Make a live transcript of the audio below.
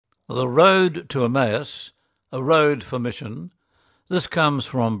The Road to Emmaus, A Road for Mission. This comes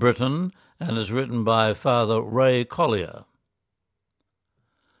from Britain and is written by Father Ray Collier.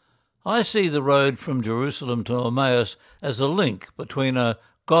 I see the road from Jerusalem to Emmaus as a link between a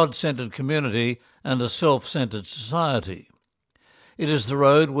God-centred community and a self-centred society. It is the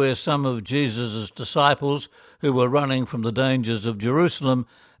road where some of Jesus' disciples who were running from the dangers of Jerusalem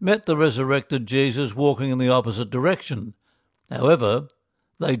met the resurrected Jesus walking in the opposite direction. However,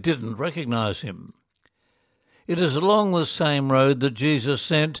 they didn't recognise him. It is along this same road that Jesus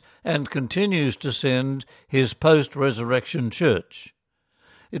sent and continues to send his post-resurrection church.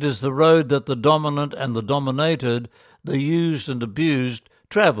 It is the road that the dominant and the dominated, the used and abused,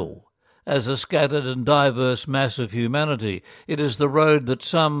 travel as a scattered and diverse mass of humanity. It is the road that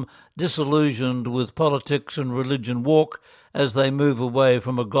some disillusioned with politics and religion walk as they move away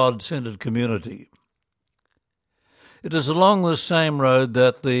from a God-centered community. It is along this same road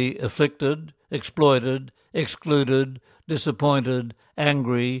that the afflicted, exploited, excluded, disappointed,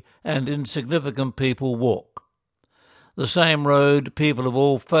 angry, and insignificant people walk. The same road people of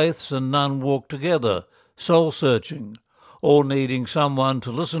all faiths and none walk together, soul-searching, all needing someone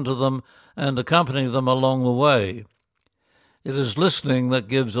to listen to them and accompany them along the way. It is listening that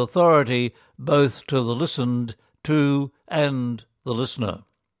gives authority both to the listened to and the listener.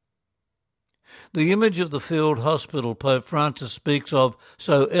 The image of the field hospital Pope Francis speaks of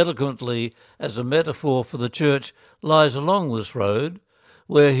so eloquently as a metaphor for the Church lies along this road,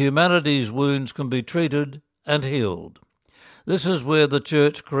 where humanity's wounds can be treated and healed. This is where the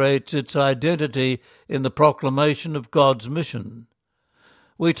Church creates its identity in the proclamation of God's mission.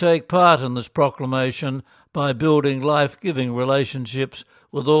 We take part in this proclamation by building life-giving relationships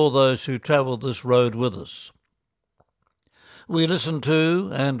with all those who travel this road with us. We listen to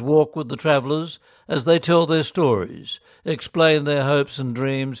and walk with the travellers as they tell their stories, explain their hopes and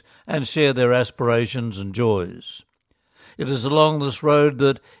dreams, and share their aspirations and joys. It is along this road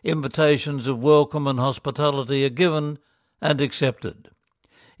that invitations of welcome and hospitality are given and accepted.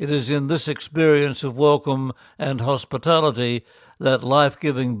 It is in this experience of welcome and hospitality that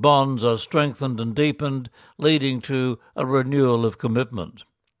life-giving bonds are strengthened and deepened, leading to a renewal of commitment.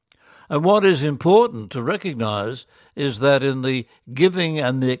 And what is important to recognise is that in the giving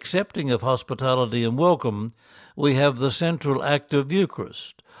and the accepting of hospitality and welcome, we have the central act of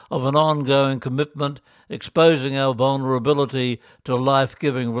Eucharist, of an ongoing commitment, exposing our vulnerability to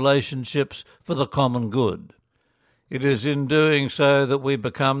life-giving relationships for the common good. It is in doing so that we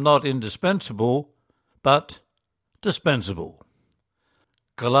become not indispensable, but dispensable.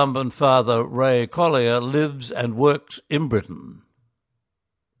 Columban Father Ray Collier lives and works in Britain.